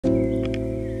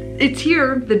It's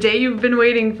here. The day you've been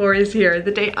waiting for is here. The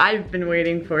day I've been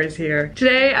waiting for is here.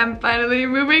 Today, I'm finally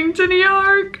moving to New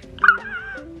York.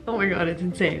 Oh my god, it's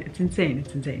insane. It's insane.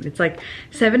 It's insane. It's like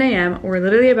 7 a.m. We're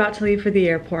literally about to leave for the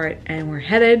airport and we're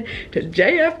headed to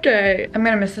JFK. I'm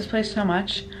gonna miss this place so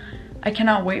much. I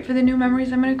cannot wait for the new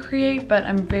memories I'm gonna create, but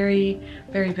I'm very,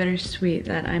 very bittersweet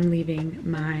that I'm leaving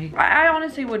I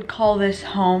honestly would call this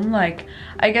home. Like,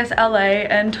 I guess LA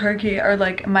and Turkey are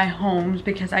like my homes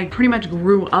because I pretty much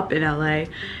grew up in LA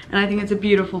and I think it's a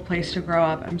beautiful place to grow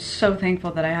up. I'm so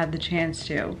thankful that I had the chance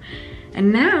to.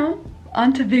 And now,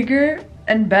 on to bigger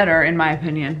and better, in my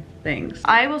opinion, things.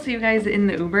 I will see you guys in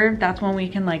the Uber. That's when we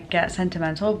can like get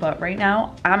sentimental, but right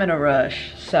now I'm in a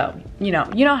rush. So, you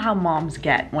know how moms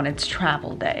get when it's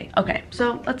travel day. Okay,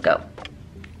 so let's go.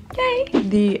 Yay!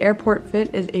 The airport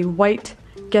fit is a white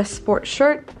Guess Sport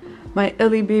shirt, my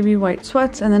Illy Baby white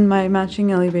sweats, and then my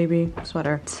matching Illy Baby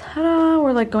sweater. Ta-da!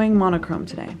 We're like going monochrome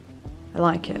today. I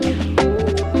like it.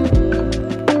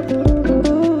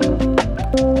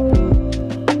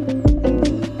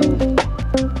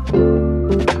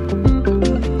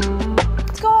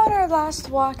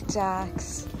 Walk,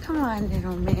 Jax. Come on,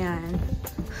 little man.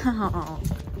 Oh,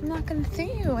 I'm not gonna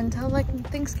see you until like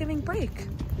Thanksgiving break.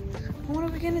 What are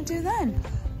we gonna do then?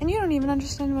 And you don't even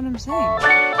understand what I'm saying.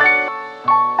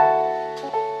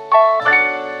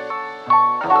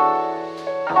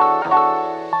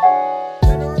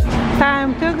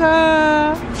 Time to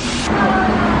go.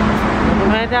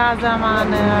 Veda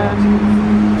zamanı.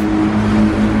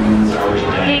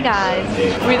 Hey guys,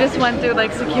 we just went through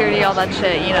like security, all that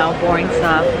shit, you know, boring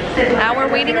stuff. Now we're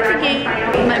waiting at the gate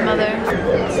with my mother.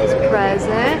 This is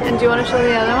present. And do you want to show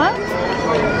the other one?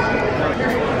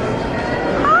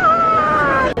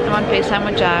 Ah! I'm on FaceTime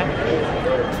with Jack.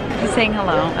 He's saying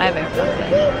hello. I have AirPods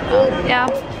in. Yeah,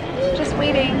 just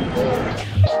waiting.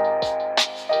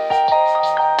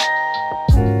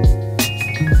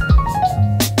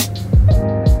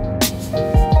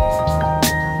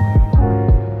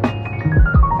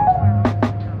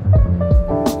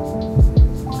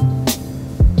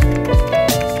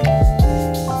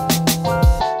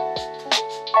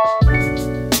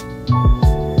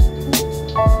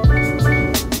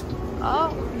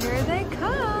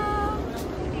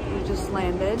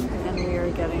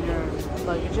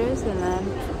 And then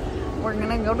we're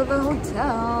gonna go to the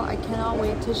hotel. I cannot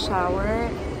wait to shower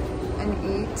and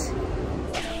eat.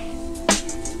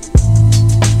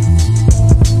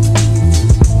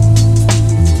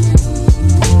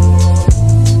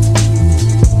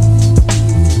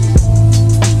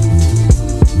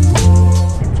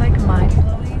 It's like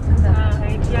mind-blowing that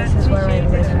this is where I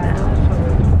live now.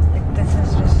 Like this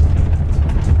is just,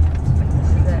 like this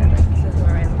is it. Like this is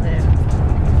where I live.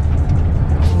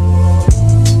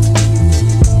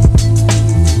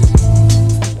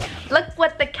 Look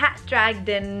what the cat dragged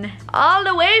in all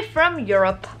the way from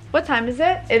Europe. What time is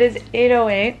it? It is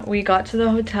 8:08. We got to the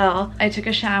hotel. I took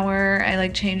a shower. I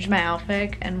like changed my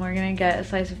outfit and we're gonna get a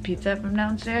slice of pizza from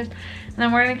downstairs. And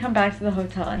then we're gonna come back to the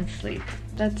hotel and sleep.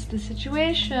 That's the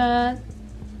situation. I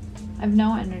have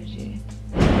no energy.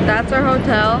 That's our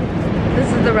hotel.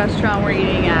 This is the restaurant we're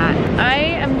eating at. I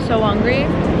am so hungry.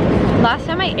 Last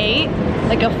time I ate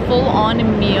like a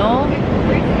full-on meal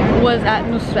was at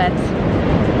Nusret's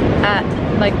at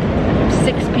like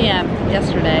 6 p.m.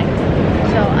 yesterday.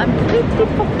 So I'm pretty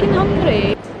fucking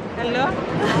hungry. Hello?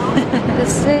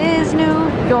 This is New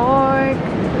York.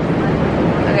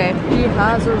 Okay, he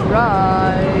has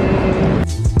arrived.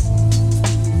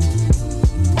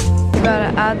 We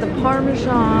gotta add the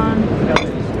Parmesan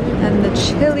and the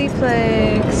chili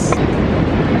flakes.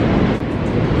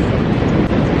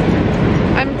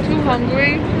 I'm too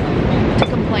hungry to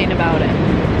complain about it.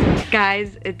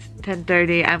 Guys, it's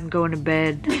 10:30. I'm going to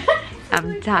bed.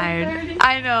 I'm tired.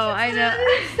 I know.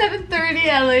 It's 7:30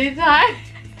 LA time.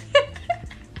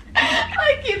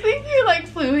 Like, you think you like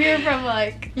flew here from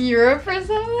like Europe or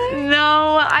something?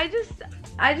 No, I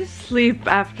just sleep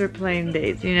after plane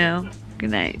days, you know?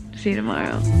 Good night. See you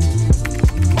tomorrow.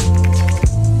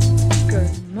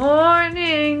 Good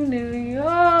morning, New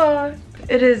York.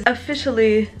 It is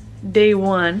officially day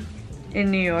 1 in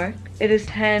New York. It is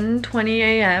 10:20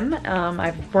 a.m. I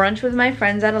have brunch with my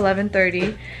friends at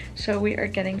 11:30, so we are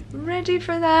getting ready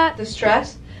for that. The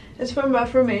dress is from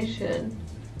Reformation,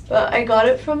 but I got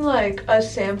it from like a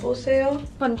sample sale.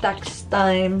 Context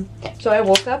time. So I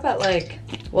woke up at like,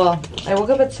 well, I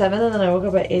woke up at 7 and then I woke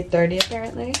up at 8:30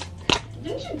 apparently.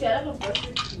 Didn't you get up and brush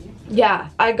your teeth? Yeah,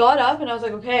 I got up and I was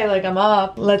like, okay, like I'm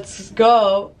up, let's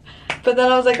go. But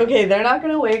then I was like, okay, they're not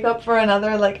gonna wake up for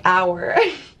another like hour.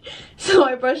 So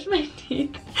I brushed my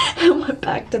teeth and went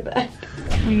back to bed.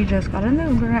 We just got an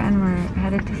Uber and we're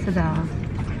headed to Sedell's.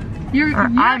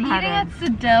 I'm eating headed. at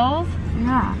Sedell's?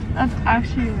 Yeah. That's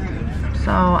actually rude.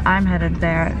 So I'm headed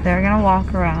there. They're gonna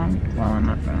walk around while I'm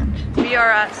at brunch. We are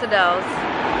at Sedell's.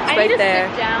 It's right there.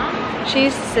 Sit down. She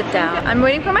needs to sit down. I'm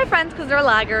waiting for my friends because they're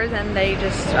laggers and they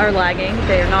just are lagging.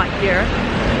 They're not here.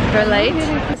 They're late.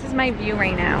 This is my view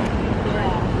right now.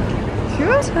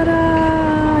 Cheers,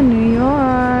 ta-da! New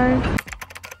York.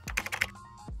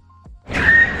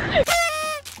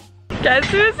 Guess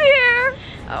who's here?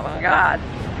 Oh my god.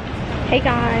 Hey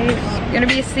guys. You're gonna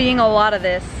be seeing a lot of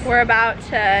this. We're about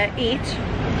to eat.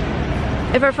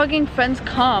 If our fucking friends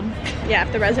come. Yeah,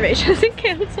 if the reservation isn't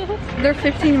canceled. They're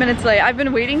 15 minutes late. I've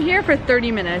been waiting here for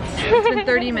 30 minutes. It's been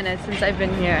 30 minutes since I've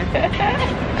been here.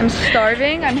 I'm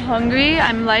starving, I'm hungry,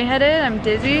 I'm lightheaded, I'm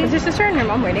dizzy. Is your sister and your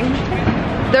mom waiting?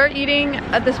 They're eating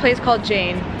at this place called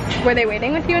Jane. Were they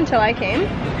waiting with you until I came?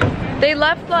 They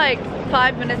left like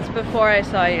 5 minutes before I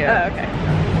saw you. Oh, okay.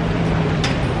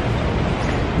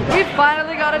 We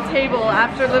finally got a table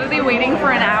after literally waiting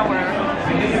for an hour.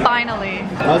 Finally.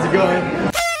 How's it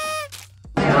going?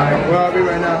 Alright, where are we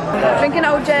right now? Drinking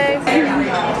OJ.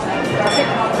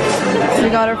 We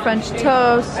got our French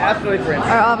toast. Absolutely French.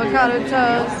 Our avocado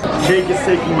toast. Jake is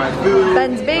taking my food.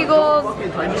 Ben's bagels.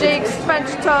 Jake's French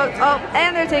toast. Oh,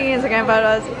 and they're taking Instagram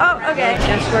photos. Oh, okay.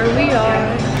 Guess where we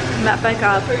are. Met back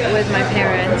up with my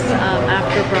parents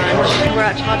after brunch. We're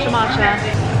at Cha Cha Matcha.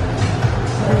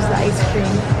 There's the ice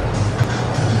cream.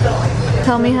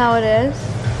 Tell me how it is.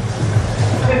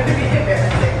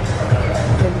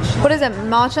 What is it?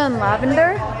 Matcha and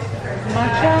lavender?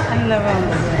 Matcha and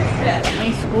lavender.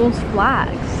 My school's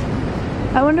flags.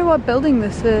 I wonder what building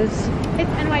this is. It's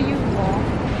NYU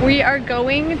Mall. We are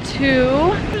going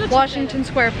to Washington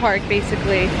Square Park,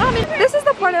 basically. This is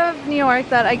the part of New York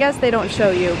that I guess they don't show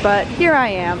you, but here I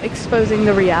am exposing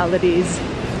the realities.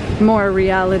 More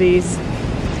realities.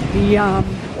 Yum.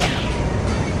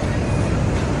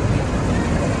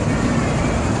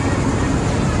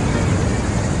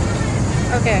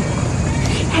 Okay.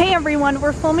 Hey everyone,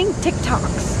 we're filming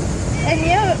TikToks. And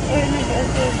yeah,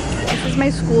 This is my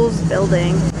school's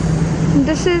building.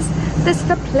 This is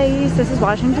the place. This is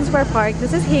Washington Square Park.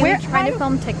 This is Haley trying to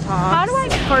film TikToks. how do I-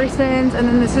 Parsons, and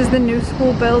then this is the new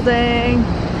school building.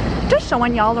 Just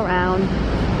showing y'all around.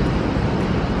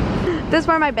 This is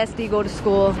where my bestie go to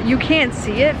school. You can't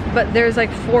see it, but there's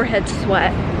like forehead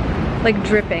sweat, like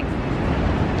dripping.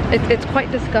 It's quite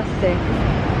disgusting.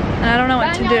 And I don't know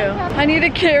what to do. I need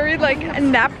to carry like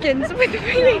napkins with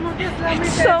me.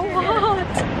 It's so hot.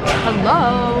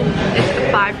 Hello.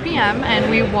 It's 5 p.m. and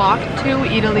we walked to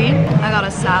Italy. I got a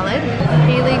salad.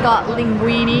 Haley got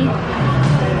linguine.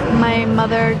 My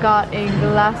mother got a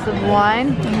glass of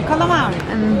wine. Calamari.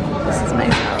 And this is my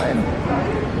salad.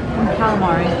 And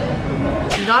calamari.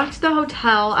 We got to the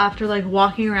hotel after like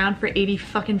walking around for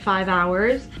 85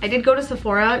 hours. I did go to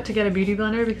Sephora to get a beauty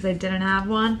blender because I didn't have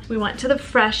one. We went to the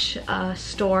Fresh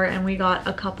store and we got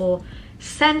a couple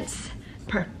scents,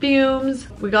 perfumes.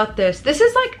 We got this. This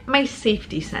is like my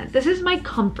safety scent. This is my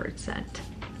comfort scent.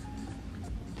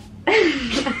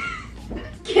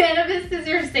 Cannabis is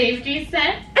your safety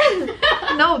scent?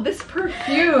 No, this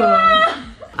perfume.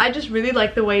 I just really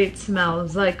like the way it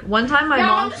smells. Like one time my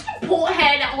mom. I'm just a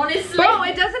pothead, honestly. Bro,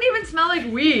 it doesn't even smell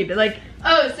like weed. Like.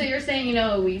 Oh, so you're saying you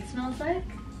know what weed smells like?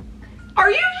 Are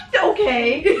you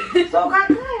okay?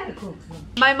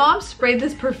 My mom sprayed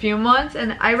this perfume once,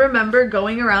 and I remember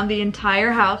going around the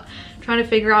entire house trying to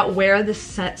figure out where the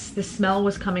smell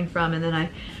was coming from, and then I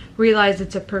realized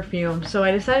it's a perfume. So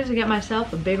I decided to get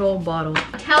myself a big old bottle.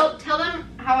 Tell them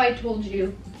how I told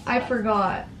you. I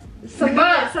forgot.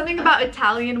 Something about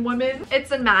Italian women. It's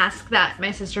a mask that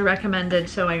my sister recommended,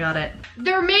 so I got it.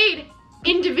 They're made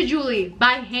individually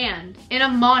by hand in a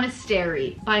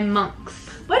monastery by monks.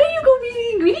 Why don't you go read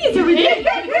the ingredients every day?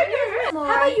 How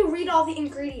about you read all the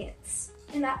ingredients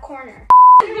in that corner?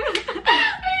 You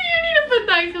need to put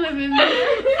that clip in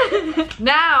there.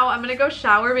 Now I'm gonna go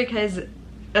shower because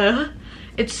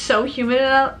it's so humid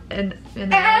in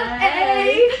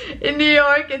LA. In New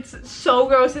York, it's so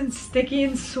gross and sticky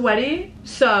and sweaty.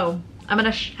 So I'm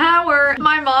gonna shower.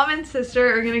 My mom and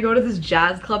sister are gonna go to this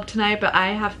jazz club tonight, but I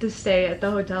have to stay at the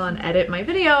hotel and edit my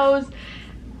videos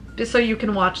just so you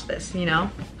can watch this, you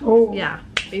know? Oh. Yeah,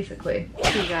 basically.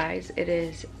 You guys, it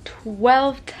is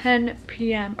 12:10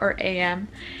 p.m. or a.m.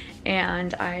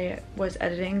 and I was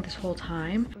editing this whole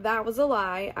time. That was a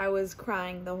lie. I was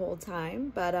crying the whole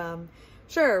time, but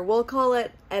sure, we'll call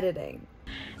it editing.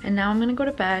 And now I'm gonna go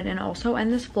to bed and also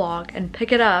end this vlog and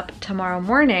pick it up tomorrow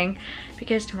morning,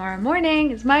 because tomorrow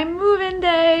morning is my move-in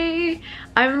day.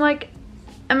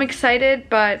 I'm excited,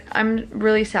 but I'm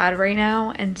really sad right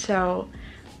now, and so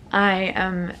I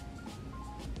am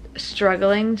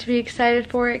struggling to be excited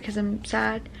for it because I'm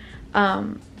sad.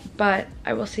 But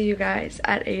I will see you guys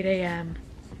at 8 a.m.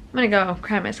 I'm gonna go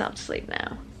cry myself to sleep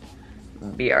now.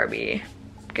 BRB.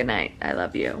 Good night. I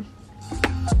love you.